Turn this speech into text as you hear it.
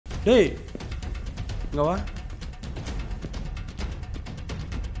டேய் இங்க வா.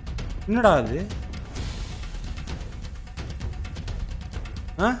 என்னடா அது?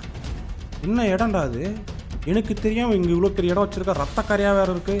 என்ன இடம்டா அது? எனக்கு தெரியாம இங்க இவ்வளோ பெரிய இடம் வச்சிருக்க. ரத்த கரையா வேற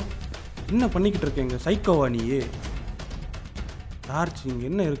இருக்கு. என்ன பண்ணிக்கிட்டு இருக்கீங்க? சைக்கோவா நீ? டார்ச் இங்க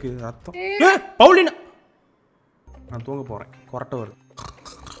என்ன இருக்கு? ரத்தம். பவுலினா நான் தூங்க போறேன். கொரட்டை வருது.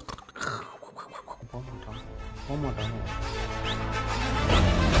 போக மாட்டான்.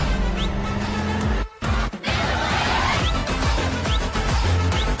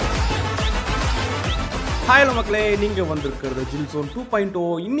 ஹாய் மக்களே, நீங்கள் வந்திருக்கிறது ஜில் ஜோன் 2.0.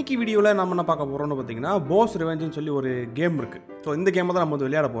 இன்னைக்கு வீடியோவில் நம்ம என்ன பார்க்க போகிறோம்னு பார்த்தீங்கன்னா பாஸ் ரிவெஞ்சுன்னு சொல்லி ஒரு கேம் இருக்குது. ஸோ இந்த கேமை தான் நம்ம வந்து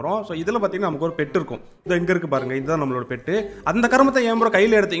விளையாட போகிறோம். ஸோ இதில் பார்த்தீங்கன்னா நமக்கு ஒரு பெட் இருக்கும். இது எங்கே இருக்குது பாருங்கள், இதுதான் நம்மளோட பெட்டு. அந்த கருமத்தை ஏன் ப்ரோ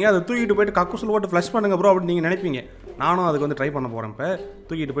கையில் எடுத்தீங்க, அதை தூக்கிட்டு போயிட்டு கக்கூசில் போட்டு ஃப்ளஷ் பண்ணுங்க ப்ரோ அப்படின்னு நீங்கள் நினைப்பீங்க. நானும் அதுக்கு வந்து ட்ரை பண்ண போகிறேன். இப்போ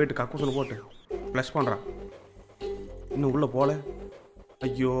தூக்கிட்டு போயிட்டு கக்கூசில் போட்டு ஃப்ளஷ் பண்ணுறான். இன்னும் உள்ளே போகல.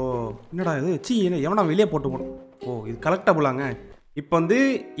 ஐயோ என்னடா இது? எவனா வெளியே போட்டு போகணும். ஓ இது கலெக்டபுளாங்க. இப்போ வந்து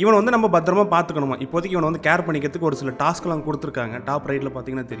இவனை வந்து நம்ம பத்திரமா பார்த்துக்கணுமா. இப்போதைக்கு இவனை வந்து கேர் பண்ணிக்கிறதுக்கு ஒரு சில டாஸ்க்லாம் கொடுத்துருக்காங்க. டாப் ரைட்டில்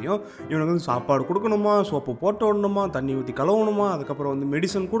பார்த்தீங்கன்னா தெரியும். இவனுக்கு வந்து சாப்பாடு கொடுக்கணுமா, சோப்பு போட்டு விடணுமா, தண்ணி ஊற்றி கழுவணுமா, அதுக்கப்புறம் வந்து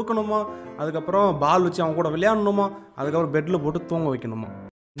மெடிசன் கொடுக்கணுமா, அதுக்கப்புறம் பால் வச்சு அவன் கூட விளையாடணுமா, அதுக்கப்புறம் பெட்டில் போட்டு தூங்க வைக்கணுமா.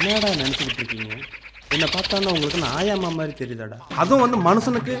 என்னடா நினச்சிக்கிட்டு இருக்கீங்க? என்னை பார்த்தான்னா உங்களுக்கு நான் ஆயாமா மாதிரி தெரியுதாடா? அதுவும் வந்து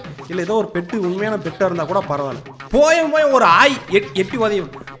மனுஷனுக்கு இல்லை ஏதோ ஒரு பெட்டு உண்மையான பெட்டாக இருந்தால் கூட பரவாயில்ல. போய் ஒரு ஆய் எட்டி உதவி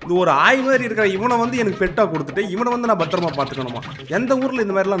இது ஒரு ஆய் மாதிரி இருக்கிற இவனை வந்து எனக்கு பெட்டாக கொடுத்துட்டு இவனை வந்து நான் பத்திரமா பார்த்துக்கணுமா? எந்த ஊரில்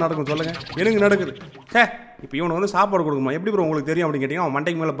இந்த மாதிரிலாம் நடக்கும் சொல்லுங்கள்? எனக்கு நடக்குது. இப்போ இவனை வந்து சாப்பாடு கொடுக்குமா? எப்படி ப்ரோ உங்களுக்கு தெரியும் அப்படின்னு கேட்டிங்கன்னா அவன்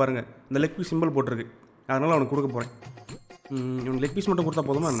மண்டைக்கு மேலே பாருங்கள் இந்த லெக் பீஸ் சிம்பிள் போட்டிருக்கு. அதனால் அவனுக்கு கொடுக்க போகிறேன். இவனுக்கு லெக் பீஸ் மட்டும் கொடுத்தா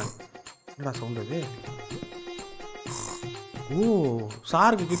போதுமா என்ன? என்னடா சவுண்ட் அது? ஓ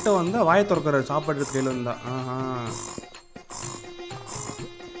சாருக்கு கிட்ட வந்தால் வாயை திறக்கிற சாப்பாடு கையில் இருந்தா.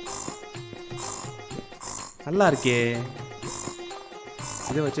 நல்லா இருக்கே.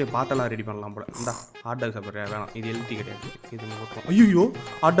 இதை வச்சு பாட்டெல்லாம் ரெடி பண்ணலாம் போல. இந்தா ஹாட் டாக் சாப்பிட்றியா? வேணாம், இது ஹெல்த்தி கிடையாது. இது போட்டுருவோம். ஐயோ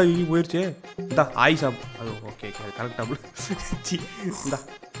ஹாட் டாக் போயிடுச்சே. இந்தா ஆய் சாப்பிடு. அது ஓகே கரெக்ட் சாப்பிடு. இந்தா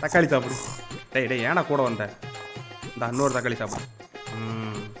தக்காளி சாப்பிடு. டேய் ஏன்னா கூட வந்தேன். இந்தா இன்னொரு தக்காளி சாப்பிடு.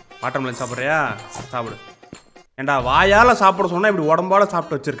 வாட்டர்மெலன் சாப்பிட்றியா? சாப்பிடு. ஏண்டா வாயால் சாப்பிட சொன்னால் இப்படி உடம்பால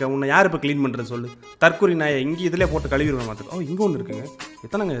சாப்பிட்டு வச்சிருக்கேன். உன்னை யார் இப்போ க்ளீன் பண்ணுறது சொல்லு? தற்கொலை நாயை இங்கே இதிலே போட்டு கழுவிடுவேன் பார்த்துக்கோ. இங்கே ஒன்று இருக்குங்க.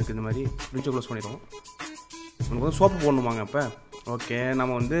 எத்தனைங்க இருக்குது இந்த மாதிரி? ஃப்ரிட்ஜை க்ளோஸ் பண்ணிடுவோம். உனக்கு வந்து சோப்பு போடணுமாங்க? இப்போ ஓகே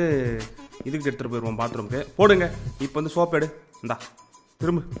நம்ம வந்து இதுக்கு எடுத்துகிட்டு போயிடுவோம் பாத்ரூமுக்கு. போடுங்க. இப்போ வந்து சோப்பு எடு. இந்தா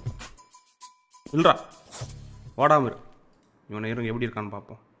திரும்ப இல்லைடா ஓடாமல் இரு. இவனை இருங்க எப்படி இருக்கான்னு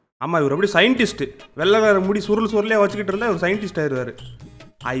பார்ப்போம். ஆமாம் இவர் எப்படி சயின்டிஸ்ட்டு. வெள்ளை வேறு முடி சுருளே வச்சுக்கிட்டு இருந்தால் இவர் சயின்டிஸ்ட் ஆயிடுவார்.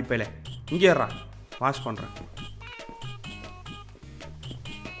 ஆயிப்பேல இங்கே ஏறா வாஷ் பண்ணுறேன்.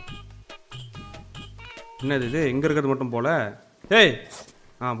 என்னது இது? எங்கே இருக்கிறது மட்டும் போல. ஏய்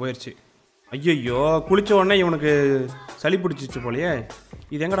போயிடுச்சு. ஐயோ குளித்த உடனே இவனுக்கு சளி பிடிச்சிச்சு போலையே.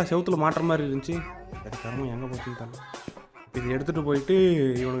 இது எங்கடா செவுத்தில் மாட்டுற மாதிரி இருந்துச்சு. அது கரமும் எங்கே போச்சுன்னு தெரியல. இது எடுத்துகிட்டு போயிட்டு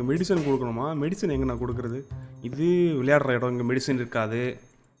இவனுக்கு மெடிசன் கொடுக்கணுமா? மெடிசன் எங்கே நான் கொடுக்குறது? இது விளையாடுற இடம், இங்கே மெடிசன் இருக்காது.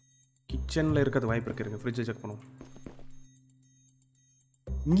 கிச்சனில் இருக்கிறது வாய்ப்பு இருக்குங்க. ஃப்ரிட்ஜை செக் பண்ணுவோம்.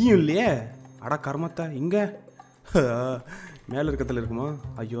 இங்கேயும் இல்லையே. அடா கர்மத்தை. இங்கே மேலே இருக்கிறதுல இருக்குமா?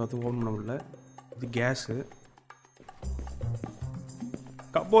 ஐயோ அது ஓப்பன் பண்ண முடியல. இது கேஸு.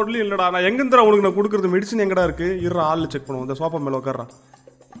 கப்போர்ட்லேயும் இல்லைடா. நான் எங்கேருந்துடா உனக்கு நான் கொடுக்குறது? மெடிசன் எங்கடா இருக்குது? இருற ஆளில் செக் பண்ணுவோம். இந்த சோஃபா மேலே உட்கார்றா.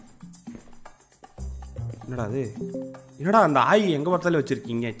 என்னடா அது? என்னடா அந்த ஆய் எங்கே பார்த்தாலே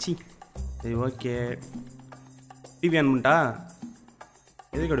வச்சுருக்கீங்க? சி சரி ஓகே. டிவி ஆன் பண்ணிட்டா?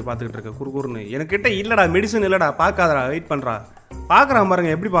 எதுக்கு அப்படி பார்த்துக்கிட்டு இருக்க குறுக்குறுன்னு? எனக்கிட்ட இல்லைடா மெடிசன் இல்லைடா. பார்க்காதடா, வெயிட் பண்ணுறா. பார்க்குறான்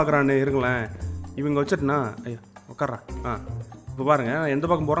பாருங்க எப்படி பார்க்குறான்னு. இருங்களேன் இவங்க வச்சுட்டுனா. ஐயா உட்கார்றா. இப்போ பாருங்கள் எந்த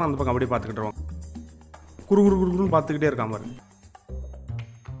பக்கம் போகிறான் அந்த பக்கம் அப்படியே பார்த்துக்கிட்டு இருவான். குறுன்னு பார்த்துக்கிட்டே இருக்கான் பாருங்க.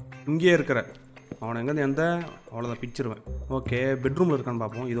 இங்கேயே இருக்கிற அவனை எங்கேருந்து எந்த அவ்வளோதான் பிச்சிருவேன். ஓகே பெட்ரூமில் இருக்கான்னு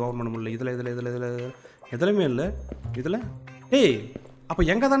பார்ப்போம். இது ஓப்பன் பண்ண முடியல. இதில் எதுலையுமே இல்லை. இதில் ஏய் அப்போ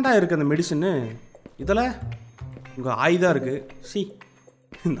எங்கே தான்டா இருக்குது அந்த மெடிசன்னு? இதில் உங்கள் ஆய் தான் இருக்குது.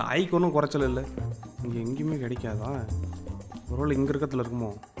 இந்த ஆய்க்கு ஒன்றும் குறைச்சல் இல்லை. இங்கே எங்கேயுமே கிடைக்காதா? ஒருவேளை இங்கே இருக்கிறதுல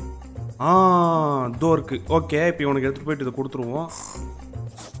இருக்குமோ? இதோ இருக்குது. ஓகே இப்போ இவனுக்கு எடுத்துகிட்டு போயிட்டு இதை கொடுத்துருவோம்.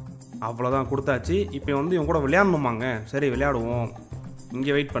 அவ்வளோதான் கொடுத்தாச்சு. இப்போ வந்து இவன் கூட விளையாடணுமாங்க. சரி விளையாடுவோம்.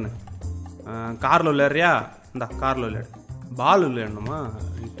 இங்கே வெயிட் பண்ணு. காரில் விளையாடுறியா? இந்தா காரில் விளையாடு. பால் விளையாடணுமா?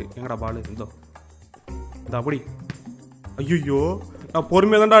 ரைட்டு. எங்கடா பால்? இந்தோ இந்த அப்படி. ஐயோ நான்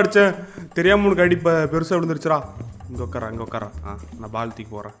பொறுமையாக தான்டா அடித்தேன். தெரியாமல் உனக்கு அடி பெருசாக விழுந்துருச்சுரா. இங்கே உட்காரா. நான் பால்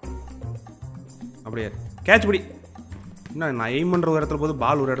தூக்கி போகிறேன். அப்படியே கேட்ச் பிடி. என்ன நான் எய்ம் பண்ணுற ஒரு இடத்துல போகுது,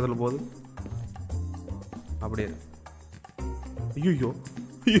 பால் ஒரு இடத்துல போகுது. அப்படியே ஐயோ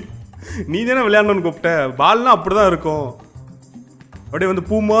நீ தானே விளையாடணும்னு கூப்பிட்ட. பால்னால் அப்படி தான் இருக்கும். அப்படியே வந்து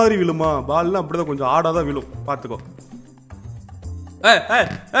பூ மாதிரி விழுமா? பால்னால் அப்படி தான் கொஞ்சம் ஆடாக தான் விழும். பார்த்துக்கோ.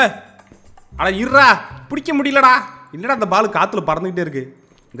 அட இருடா, பிடிக்க முடியலடா. இல்லடா அந்த பால் காற்றுல பறந்துக்கிட்டே இருக்கு.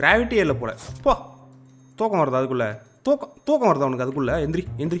 கிராவிட்டியே இல்லை போல. போ, தூக்கம் வருது அதுக்குள்ளே. தூக்கம் வருது அவனுக்கு அதுக்குள்ளே.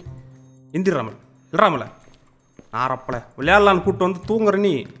 எந்திரிராமல் இல்லறாமல ஆறப்பல விளையாடலான்னு கூப்பிட்டு வந்து தூங்குற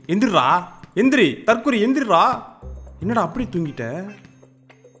நீ. எந்திரா, எந்திரி தற்கொலை, எந்திரிடா. என்னடா அப்படி தூங்கிட்ட?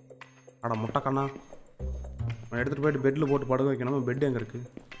 அட முட்டைக்கண்ணா, எடுத்துகிட்டு போயிட்டு பெட்டில் போட்டு படுக்க வைக்கணும். பெட் எங்கே இருக்குது?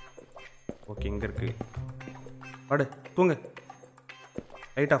 ஓகே, இங்கே இருக்குது. படு, தூங்கு.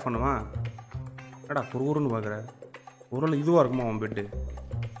 லைட் ஆஃப் பண்ணுமா? ஏடா குறுகுறுன்னு பார்க்குற. ஒரு இதுவாக இருக்குமா அவன் பெட்டு?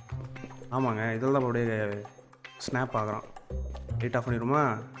 ஆமாங்க, இதில் தான் அப்படியே ஸ்னாப் ஆகிறான். Light off பண்ணிடுமா?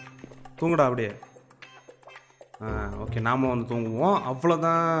 தூங்குடா அப்படியே. ஓகே, நாம் வந்து தூங்குவோம்.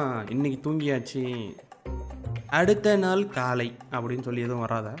 அவ்வளோதான், இன்றைக்கி தூங்கியாச்சு. அடுத்த நாள் காலை அப்படின்னு சொல்லி எதுவும்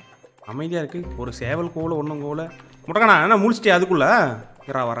வராதா? அமைதியாக இருக்குது. ஒரு சேவல் கோவில் ஒன்றும் கோவில். முட்டக்கண்ணா என்ன முடிச்சிட்டே அதுக்குள்ளே?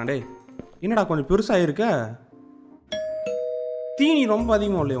 இரா வரான்டே. என்னடா கொஞ்சம் பெருசாக இருக்க? தீனி ரொம்ப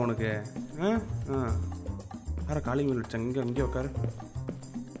அதிகமாக இல்லையா உனக்கு? வேறு காலிங் வச்சாங்க. இங்கே உட்காரு.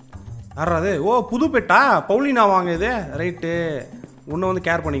 யாராது? ஓ, புது பெட்டா? பவுலினா வாங்க இது. ரைட்டு, உன்னை வந்து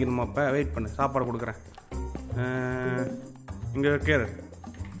கேர் பண்ணிக்கணுமா? அப்போ வெயிட் பண்ணு, சாப்பாடு கொடுக்குறேன். இங்கே உட்காரு.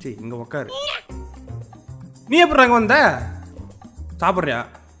 சரி, இங்கே உட்காரு. நீ எப்படி அங்கே வந்த? சாப்பிட்றியா?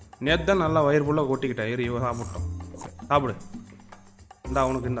 நேற்று தான் நல்லா வயிறு ஃபுல்லாக கொட்டிக்கிட்டேன். சாப்பிட்டோம். சாப்பிடு. இந்தா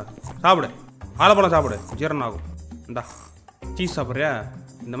உனக்கு, இந்தா சாப்பிடு. வாழைப்பழம் சாப்பிடு, ஜீரணம் ஆகும். இந்தா சீஸ் சாப்பிட்றியா?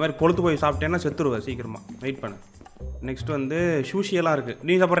 இந்த மாதிரி கொளுத்து போய் சாப்பிட்டேன்னா செத்துருவேன் சீக்கிரமாக. வெயிட் பண்ணு. நெக்ஸ்ட் வந்து சூஷியெல்லாம் இருக்குது.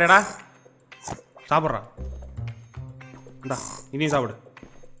 நீ சாப்பிட்றியாடா? சாப்பிட்றா. இந்தா இதையும் சாப்பிடு.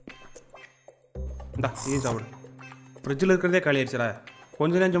 இந்தா இதையும் சாப்பிடு. ஃப்ரிட்ஜில் இருக்கிறதே காலி ஆயிடுச்சுடா.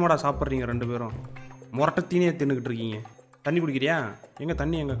 கொஞ்சம் நெஞ்சமாடா சாப்பிட்றீங்க ரெண்டு பேரும். முரட்டை தீனியை தின்னுக்கிட்டு இருக்கீங்க. தண்ணி குடிக்கிறியா? எங்கே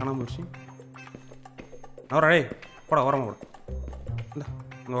தண்ணி எங்கே காணாமல் போயிடுச்சு? அவரே போடா, ஓரமாக போட. இந்தா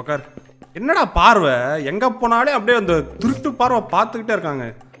இங்கே உட்காரு. என்னடா பார்வை, எங்கே போனாலே அப்படியே அந்த திருட்டு பார்வை பார்த்துக்கிட்டே இருக்காங்க.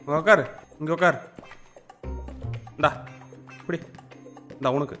 இங்கே உட்காரு, இங்கே உட்காரு. இந்தா இப்படி.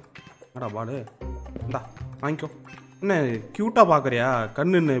 இந்தா உனக்கு என்னடா பாடு. இந்தா வாங்கிக்கோ. என்ன க்யூட்டாக பார்க்குறியா?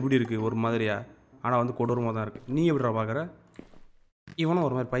 கண்ணு என்ன எப்படி இருக்குது ஒரு மாதிரியா? ஆனால் வந்து கொடூரமாக தான் இருக்குது. நீ எப்படிடா பார்க்குற? இவனும்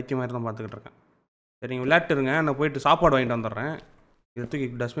ஒரு மாதிரி பைத்தியம் மாதிரி தான் பார்த்துக்கிட்டு இருக்கேன். சரி, நீங்கள் விளையாட்டுருங்க, நான் போயிட்டு சாப்பாடு வாங்கிட்டு வந்துடுறேன். இதை தூக்கி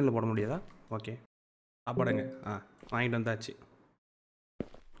டஸ்ட்பினில் போட முடியாதா? ஓகே, சாப்பாடுங்க. வாங்கிட்டு வந்தாச்சு.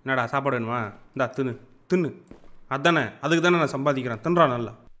 என்னடா சாப்பாடு வேணுமா? இந்தா தின்னு. அதானே, அதுக்கு தானே நான் சம்பாதிக்கிறேன். தின்றா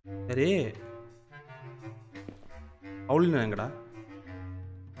நல்லா. சரி, பவுலினா எங்கடா?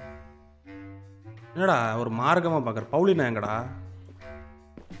 என்னடா ஒரு மார்க்கமாக பார்க்குற? பவுலினா எங்கடா?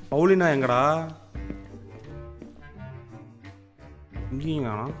 இங்கேயும்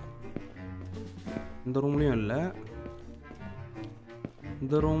காணோம். இந்த ரூம்லேயும் இல்லை.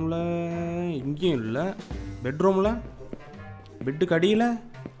 இந்த ரூமில் இங்கேயும் இல்லை. பெட்ரூமில், பெட்டுக்கு அடியில்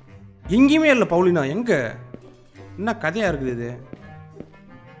எங்கேயுமே இல்லை. பவுலினா எங்கே? என்ன கதையாக இருக்குது இது?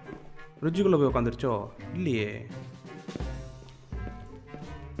 ஃப்ரிட்ஜுக்குள்ளே போய் உட்காந்துருச்சோ? இல்லையே,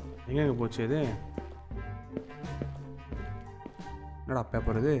 எங்கே போச்சு இது? என்னடா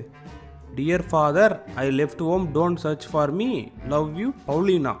பேப்பர் இது? Dear father, I left home, don't search for me, love you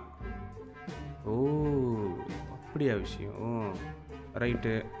Paulina. ஓ, அப்படியா விஷயம்?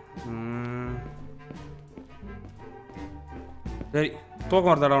 ரைட்டு. சரி,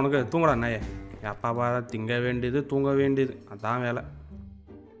 தூக்கம் வருதாடா உனக்கு? தூங்கடா நாயே. அப்பா பாரா, திங்க வேண்டியது தூங்க வேண்டியது, அதான் வேலை.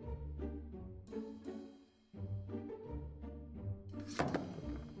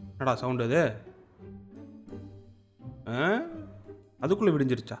 என்னடா சவுண்டு அது? அதுக்குள்ளே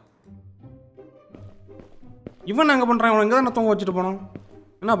விடிஞ்சிருச்சா? இவன் அங்கே பண்ணுறான். இவன் எங்கே தான் தூங்க வச்சுட்டு போனோம்?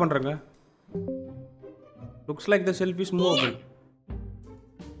 என்ன பண்ணுறங்க? Looks like the self is movable.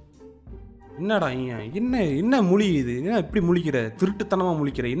 என்னடா என்ன முழி இது? என்ன இப்படி முழிக்கிற? திருட்டுத்தனமாக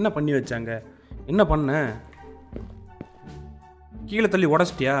முழிக்கிற. என்ன பண்ணி வச்சாங்க? என்ன பண்ண? கீழே தள்ளி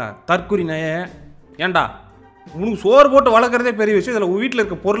உடச்சிட்டியா? தற்கொலை நாய. ஏன்டா உனக்கு சோறு போட்டு வளர்க்குறதே பெரிய விஷயம், இதில் வீட்டில்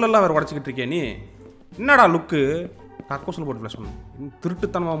இருக்க பொருளெல்லாம் வேறு உடச்சிக்கிட்டு இருக்கியா நீ? என்னடா லுக்கு? கக்கோசில் போட்டு ஃப்ளஷ் பண்ணு.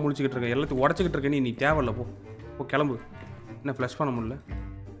 திருட்டுத்தனமாக முழிச்சிக்கிட்டு இருக்க, எல்லாத்தையும் உடச்சிக்கிட்டு இருக்க நீ தேவையில்ல. போ கிளம்பு. என்ன ஃப்ளஷ் பண்ண முடியல?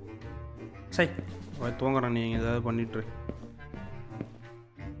 சை, தூங்குறான். நீ ஏதாவது பண்ணிட்டு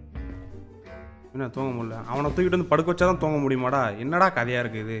என்ன தூங்க முடியல? அவனை தூக்கிட்டு வந்து படுக்க வச்சா தான் தூங்க முடியுமாடா? என்னடா கதையாக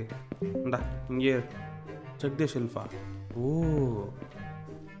இருக்குது இது? இந்தா இங்கே செக் தி ஷெல்ஃபா. ஓ,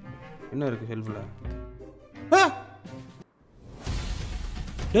 என்ன இருக்குது ஷெல்ஃபில்?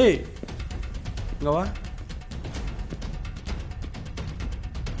 டேய் இங்கே வா.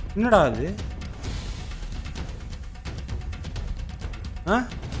 என்னடா அது?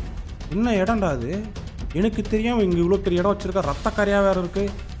 என்ன இடம்டா அது? எனக்கு தெரியாமல் இங்கே இவ்வளோ பெரிய இடம் வச்சுருக்கா. ரத்தக்கரையாக வேறு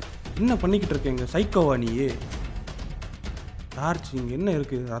இருக்குது. என்ன பண்ணிக்கிட்டு இருக்கீங்க? சைக்கோவா நீ? டார்ச் இங்கே என்ன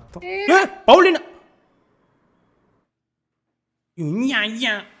இருக்குது? ரத்தம். பவுலினா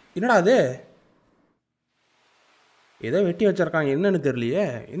ஐயா என்னடா அது? ஏதோ வெட்டி வச்சிருக்காங்க, என்னன்னு தெரியலையே.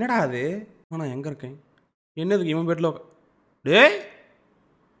 என்னடா அது? நான் எங்கே இருக்கேன்? என்னதுக்கு இவன் பெட்டில் டேய்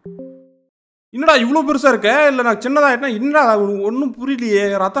என்னடா இவ்வளோ பெருசாக இருக்க? இல்லை நான் சின்னதாக என்னடா ஒன்றும் புரியலையே.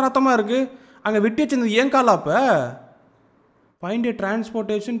 ரத்தமாக இருக்குது. அங்கே வெட்டி வச்சிருந்தது ஏன் காலா? அப்போ find A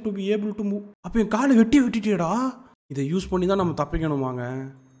transportation to be able to move. அப்போ என் காலை வெட்டிட்டேடா. இதை யூஸ் பண்ணி தான் நம்ம தப்பிக்கணுமாங்க.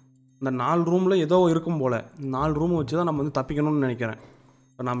 இந்த 4 ரூமில் ஏதோ இருக்கும் போல். 4 ரூம் வச்சு தான் நம்ம வந்து தப்பிக்கணும்னு நினைக்கிறேன்.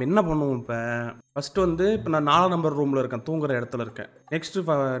 இப்போ நம்ம என்ன பண்ணுவோம்? இப்போ ஃபஸ்ட்டு வந்து இப்போ நான் 4 நம்பர் ரூமில் இருக்கேன், தூங்குற இடத்துல இருக்கேன். நெக்ஸ்ட்டு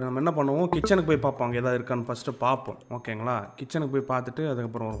நம்ம என்ன பண்ணுவோம்? கிச்சனுக்கு போய் பார்ப்போம், அங்கே எதாவது இருக்கான்னு ஃபஸ்ட்டு பார்ப்போம். ஓகேங்களா? கிச்சனுக்கு போய் பார்த்துட்டு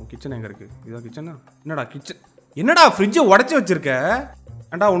அதுக்கப்புறம் வரும். கிச்சன் எங்கே இருக்குது? இதான் கிச்சனா? என்னடா கிச்சன்? என்னடா ஃப்ரிட்ஜை உடச்சி வச்சுருக்க?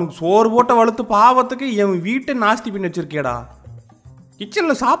 ஏண்டா உனக்கு சோறு போட்ட வளர்த்து பாவத்துக்கு என் வீட்டை நாஸ்தி பண்ணி வச்சுருக்கேடா.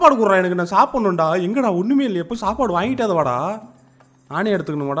 கிச்சனில் சாப்பாடு கொடுறா, எனக்கு நான் சாப்பிட்ணுண்டா. எங்கடா ஒன்றுமே இல்லை. எப்போ சாப்பாடு வாங்கிட்டாத வாடா, நானே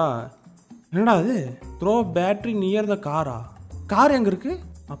எடுத்துக்கணுமாடா. என்னடா அது? த்ரோ பேட்ரி நியர் த காரா? கார் எங்கே இருக்குது?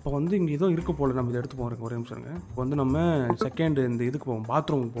 அப்போ வந்து இங்கே ஏதோ இருக்க போல். நம்ம இதை எடுத்து போகிறோம். ஒரே நிமிஷம் இருங்க. இப்போ வந்து நம்ம செகண்டு இந்த இதுக்கு போவோம்,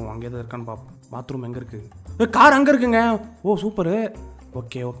 பாத்ரூமுக்கு போவோம். அங்கே எதாவது இருக்கான்னு பார்ப்போம். பாத்ரூம் எங்கே இருக்குது? கார் அங்கே இருக்குங்க. ஓ சூப்பரு.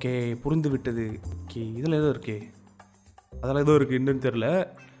 ஓகே ஓகே, புரிந்து விட்டது. ஓகே, இதில் எதோ இருக்கே, அதெல்லாம் எதோ இருக்குது, என்னன்னு தெரில.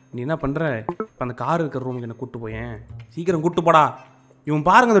 நீ என்ன பண்ணுற? இப்போ அந்த கார் இருக்கிற ரூமுக்கு என்ன கூப்பிட்டு போயேன், சீக்கிரம் கூப்பிட்டு போடா. இவன்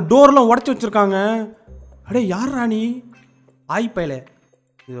பாருங்கள், அந்த டோர்லாம் உடச்சி வச்சுருக்காங்க. அடே யார் ராணி ஆய்ப்பையில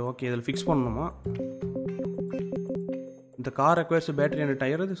இது? ஓகே, இதில் ஃபிக்ஸ் பண்ணணுமா? இந்த car requires battery and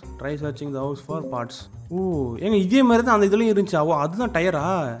tyre, try searching the house for parts. ஓ ஏங்க இதே மாதிரி தான் அந்த இதுலையும் இருந்துச்சு. ஓ அதுதான் டயரா?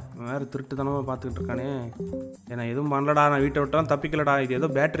 வேறு திருட்டு தானமாக பார்த்துக்கிட்டு இருக்கானே. ஏன்னா எதுவும் பண்ணலடா, நான் வீட்டை விட்டாலும் தப்பிக்கலடா. இது ஏதோ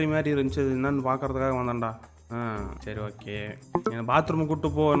பேட்டரி மாதிரி இருந்துச்சு, என்னன்னு பார்க்கறதுக்காக வந்தேன்டா. சரி ஓகே, என் பாத்ரூம் கூப்பிட்டு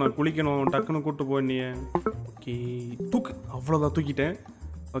போ, நான் குளிக்கணும், டக்குன்னு கூப்பிட்டு போ நீ. ஓகே தூக்கு, அவ்வளோதான் தூக்கிட்டேன்.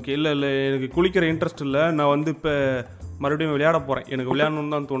 ஓகே, இல்லை எனக்கு குளிக்கிற இன்ட்ரெஸ்ட் இல்லை. நான் வந்து இப்போ மறுபடியும் விளையாட போகிறேன். எனக்கு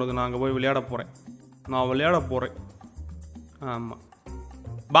விளையாடணுன்னு தான் தோணுது. நான் அங்கே போய் விளையாட போகிறேன். ஆமாம்,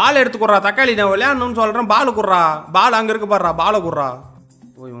 பால் எடுத்துக்குறா தக்காளி. நான் விளையாடணும்னு சொல்கிறேன், பால் குடுறா. பால் அங்கே இருக்கு பாடுறா, பாலை குடுறா.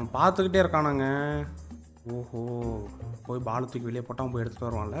 ஓ இவன் பார்த்துக்கிட்டே இருக்கானாங்க. ஓஹோ, போய் பால் தூக்கி வெளியே போட்டால் போய் எடுத்துகிட்டு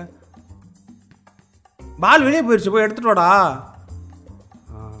வருவான்ல. பால் வெளியே போயிடுச்சு, போய் எடுத்துகிட்டு வாடா.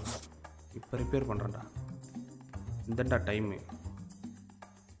 இப்போ ரிப்பேர் பண்ணுறேன்டா. இந்தண்டா டைமு.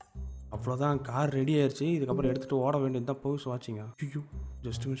 அவ்வளோதான், கார் ரெடி ஆயிடுச்சு. இதுக்கப்புறம் எடுத்துகிட்டு ஓட வேண்டியது தான். போய் வாட்சிங்க. ஐயோ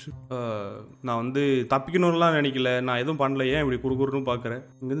ஜஸ்ட் மிஸ். நான் வந்து தப்பிக்கணும்லாம் நினைக்கல, நான் எதுவும் பண்ணல. ஏன் இப்படி குறுகுறுன்னு பார்க்குறேன்?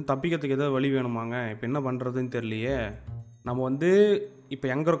 இங்கேருந்து தப்பிக்கிறதுக்கு எதாவது வழி வேணுமாங்க? இப்போ என்ன பண்ணுறதுன்னு தெரியலையே. நம்ம வந்து இப்போ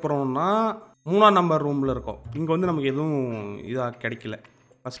எங்கே இருக்கிறோம்னா 3ஆம் நம்பர் ரூமில் இருக்கோம். இங்கே வந்து நமக்கு எதுவும் இதாக கிடைக்கல.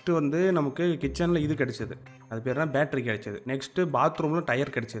 ஃபஸ்ட்டு வந்து நமக்கு கிச்சனில் இது கிடைச்சது, அது பேர் தான் பேட்டரி கிடைச்சது. நெக்ஸ்ட்டு பாத்ரூமில்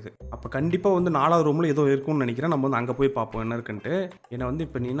டயர் கிடைச்சது. அப்போ கண்டிப்பாக வந்து 4ஆவது ரூமில் ஏதோ இருக்கும்னு நினைக்கிறேன். நம்ம வந்து அங்கே போய் பார்ப்போம் என்ன இருக்குன்ட்டு. என்னை வந்து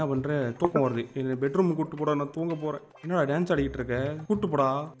இப்போ நீ என்ன பண்ணுற? தூக்கம் வருது, என்னை பெட்ரூமுக்கு கூப்பிட்டு போடா, நான் தூங்க போகிறேன். என்னடா டான்ஸ் ஆடிக்கிட்டு இருக்க? கூப்பிட்டு போடா,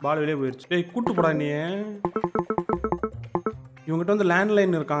 பால் வெளியே போயிடுச்சு. டேய் கூப்பிட்டு போடா நீ. இவங்ககிட்ட வந்து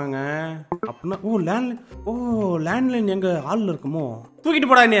லேண்ட்லைன் இருக்காங்க அப்படின்னா. லேண்ட்லைன் எங்கள் ஹாலில் இருக்குமோ?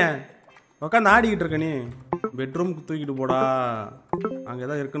 தூக்கிட்டு போடா நீ, உட்காந்து ஆடிக்கிட்டு இருக்க நீ. பெட்ரூமுக்கு தூக்கிட்டு போடா, அங்கே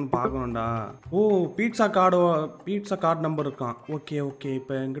எதாவது இருக்குன்னு பார்க்கணும்டா. ஓ பீட்சா கார்டு நம்பர் இருக்கான். ஓகே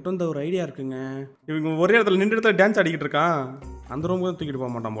இப்போ என்கிட்ட வந்து ஒரு ஐடியா இருக்குங்க. இவங்க ஒரே இடத்துல நின்று இடத்துல டான்ஸ் ஆடிக்கிட்டு இருக்கான். அந்த ரூமுக்கு தூக்கிட்டு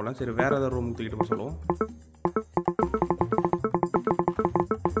போக மாட்டான் போல. சரி வேற ஏதாவது ரூமுக்கு தூக்கிட்டு போக சொல்லுவோம்.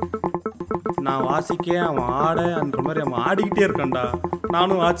 நான் வாசிக்க அவன் ஆடன்ற மாதிரி அவன் ஆடிக்கிட்டே இருக்கான்டா.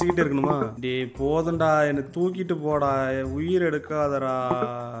 நானும் வாசிக்கிட்டே இருக்கணுமா? டே போதுண்டா, என்னை தூக்கிட்டு போடா, உயிர் எடுக்காதடா.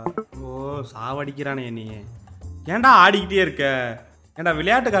 ஓ சாவடிக்கிறானே நீ. ஏன்டா ஆடிக்கிட்டே இருக்க? ஏன்டா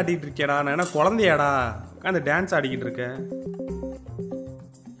விளையாட்டு காட்டிகிட்டு இருக்கேடா? நான் என்ன குழந்தையாடா அந்த டான்ஸ் ஆடிக்கிட்டு இருக்க?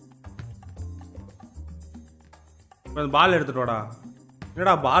 பால் எடுத்துட்டு வாடா.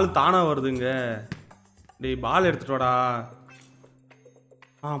 என்னடா பால் தானாக வருதுங்க? டேய் பால் எடுத்துட்டு வாடா.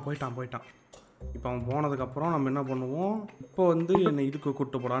 போயிட்டான். இப்போ அவன் போனதுக்கப்புறம் நம்ம என்ன பண்ணுவோம்? இப்போ வந்து என்னை இதுக்கு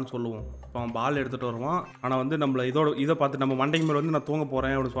கூப்பிட்டு போடான்னு சொல்லுவோம். இப்போ அவன் பால் எடுத்துகிட்டு வருவான். ஆனால் வந்து நம்மளை இதை பார்த்து நம்ம மண்டைக்கு மேலே வந்து நான் தூங்க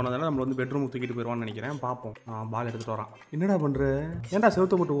போகிறேன் அப்படின்னு சொன்னதால நம்மளை வந்து பெட்ரூமுக்கு தூக்கிட்டு போயிடுவான்னு நினைக்கிறேன். பார்ப்போம். பால் எடுத்துகிட்டு வரான். என்னடா பண்ணுற? ஏன்டா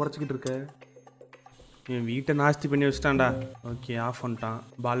செவத்தை மட்டும் உரைச்சிக்கிட்டு இருக்க? என் வீட்டை நாஸ்தி பண்ணி வச்சுட்டான்டா. ஓகே ஆஃப் பண்ணிட்டான்,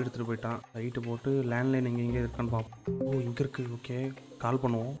 பால் எடுத்துகிட்டு போயிட்டான். லைட்டு போட்டு லேண்ட்லைன் எங்கே இருக்கான்னு பார்ப்போம். ஓ இங்கே இருக்குது. ஓகே கால்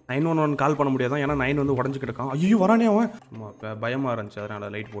பண்ணுவோம். 911 கால் பண்ண முடியாதான், ஏன்னா 9 வந்து உடஞ்சிக்கிட்டு இருக்கான். ஐயோ வரானே அவன். சும்மா பயமாக இருந்துச்சு,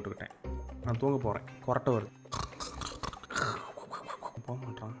 அதனால் லைட் போட்டுக்கிட்டேன். நான் தூங்க போகிறேன். கொரட்டை வருது.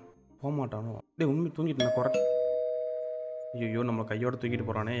 போக மாட்டானோ? டே உண்மை தூங்கிட்டு நான் கொரட்டை. ஐயோ நம்ம கையோட தூக்கிட்டு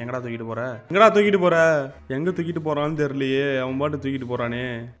போகிறானே. எங்கே தூக்கிட்டு போகிற? எங்கே தூக்கிட்டு போகிறான்னு தெரியலையே. அவன் பாட்டு தூக்கிட்டு போகிறானே.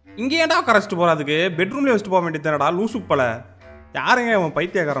 இங்கே ஏன்டா கரைச்சிட்டு போகிறதுக்கு? பெட்ரூம்லேயே வச்சுட்டு போக வேண்டியதானடா லூசுப்பல. யாருங்க அவன்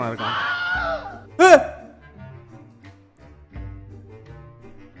பைத்தியக்காரனாக இருக்கான்?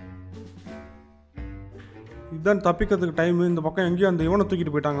 இதுதான் தப்பிக்கிறதுக்கு டைமு. இந்த பக்கம் எங்கேயும் அந்த இவனை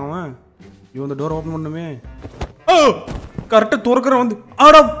தூக்கிட்டு போயிட்டாங்க அவன். இவன் அந்த டோர் ஓப்பன் பண்ணுமே. கரெக்டாக துறக்கிறேன் வந்து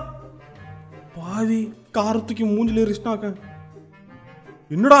ஆடா பாதி காரை தூக்கி மூஞ்சில எரிச்சிட்டாக்க.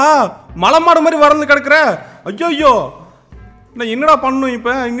 என்னடா மலை மாடு மாதிரி வரந்து கிடக்குற? ஐயோ ஐயோ நான் என்னடா பண்ணும்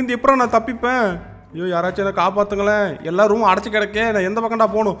இப்போ? இங்கேருந்து எப்படா நான் தப்பிப்பேன்? ஐயோ யாராச்சும் என்ன காப்பாற்றுங்களேன். எல்லா ரூமும் அடைச்சி கிடக்கே. நான் எந்த பக்கம்டா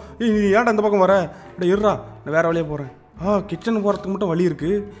போகணும்? நீ ஏன்டா இந்த பக்கம் வர? இருடா நான் வேறு வழியாக போகிறேன். கிச்சன் போகிறதுக்கு மட்டும் வழி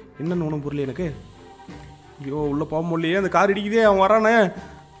இருக்குது. என்னென்னு ஒன்றும் புரியல எனக்கு. ஐயோ உள்ளே போக முடியலையே. அந்த கார் இடிக்குதே. அவன் வரானே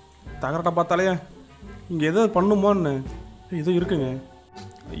தகரட்டை பார்த்தாலே. இங்கே எதோ பண்ணுமான்னு ஏதோ இருக்குங்க.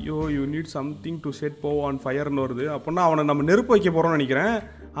 ஐயோ you need something to set போ ஆன் ஃபயர்னு வருது. அப்படின்னா அவனை நம்ம நெருப்பு வைக்க போகிறோம்னு நினைக்கிறேன்.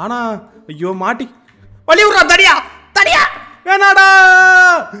 ஆனால் ஐயோ மாட்டி வழி விட்றா. தடியா தடியா வேணாடா.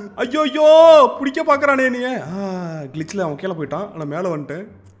 ஐயோ ஐயோ பிடிக்க பார்க்குறானே நீ. கிளிச்சில் அவன் கீழே போயிட்டான். ஆனால் மேலே வந்துட்டேன்.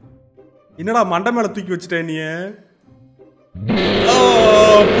 என்னடா மண்டை மேலே தூக்கி வச்சுட்டேன் நீ.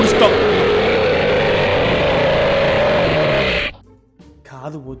 புடிச்சிட்டான்.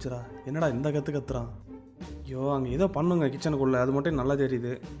 காது போச்சுடா. என்னடா இந்த கத்துறான்? ஐயோ அங்கே ஏதோ பண்ணுங்க கிச்சனுக்குள்ளே. அது மட்டும் நல்லா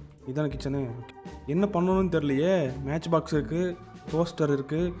தெரியுது. இதான கிச்சனு. என்ன பண்ணணும்னு தெரியலையே. மேட்ச் பாக்ஸ் இருக்குது, டோஸ்டர்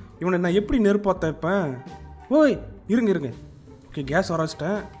இருக்குது. இவனை நான் எப்படி நெருப்பாத்தேன் இப்போ? ஓய் இருங்க. ஓகே கேஸ் வர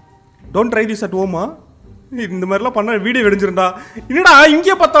வச்சிட்டேன். Don't try this at ஹோமா. இந்த மாதிரிலாம் பண்ண வீடியோ வெடிஞ்சிருந்தா. என்னடா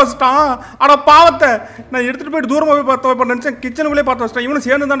இங்கேயே பற்ற வச்சுட்டான். ஆனால் பாவத்தை நான் எடுத்துகிட்டு போயிட்டு தூரமாக போய் பற்ற வைப்பேன் நினச்சேன். கிச்சனுக்குள்ளே பற்ற வச்சிட்டேன். இவனு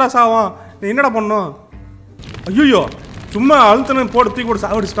சேர்ந்து தான்டா சாவான். நீ என்னடா பண்ணும்? ஐயோ சும்மா அழுத்தணும் போட்டு தூக்கி போட்டு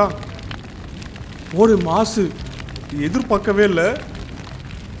சாவடிச்சிட்டான். ஒரு மாசு எதிர்பார்க்கவே இல்லை.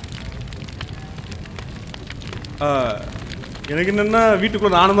 எனக்கு என்னென்னா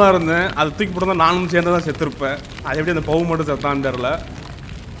வீட்டுக்குள்ளே நானும் தான் இருந்தேன். அதை தூக்கி போட்டு தான் நானும் சேர்ந்து தான் செத்துருப்பேன். அது எப்படி அந்த பவு மட்டும் செத்தான்னு தெரில.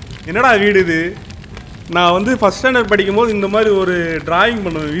 என்னடா வீடு இது? நான் வந்து ஃபஸ்ட் ஸ்டாண்டர்ட் படிக்கும்போது இந்த மாதிரி ஒரு டிராயிங்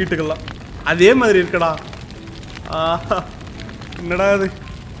பண்ணுவேன் வீட்டுக்கெல்லாம். அதே மாதிரி இருக்கடா. என்னடா அது?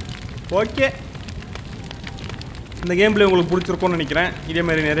 ஓகே இந்த கேம் பிளே உங்களுக்கு பிடிச்சிருக்கும்னு நினைக்கிறேன். இதே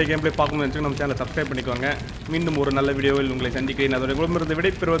மாதிரி நிறைய கேம் பிளே பார்க்கணும்னு நினச்சி நம்ம சேனலை சப்ஸ்கிரைப் பண்ணிக்கோங்க. மீண்டும் ஒரு நல்ல வீடியோவில் உங்களை சந்திக்கிறேன். அதோட குடும்பத்தை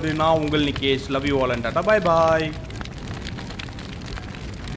விடைபெறுவது நான் உங்கள் Nikesh. Love you all and Tata. Bye bye.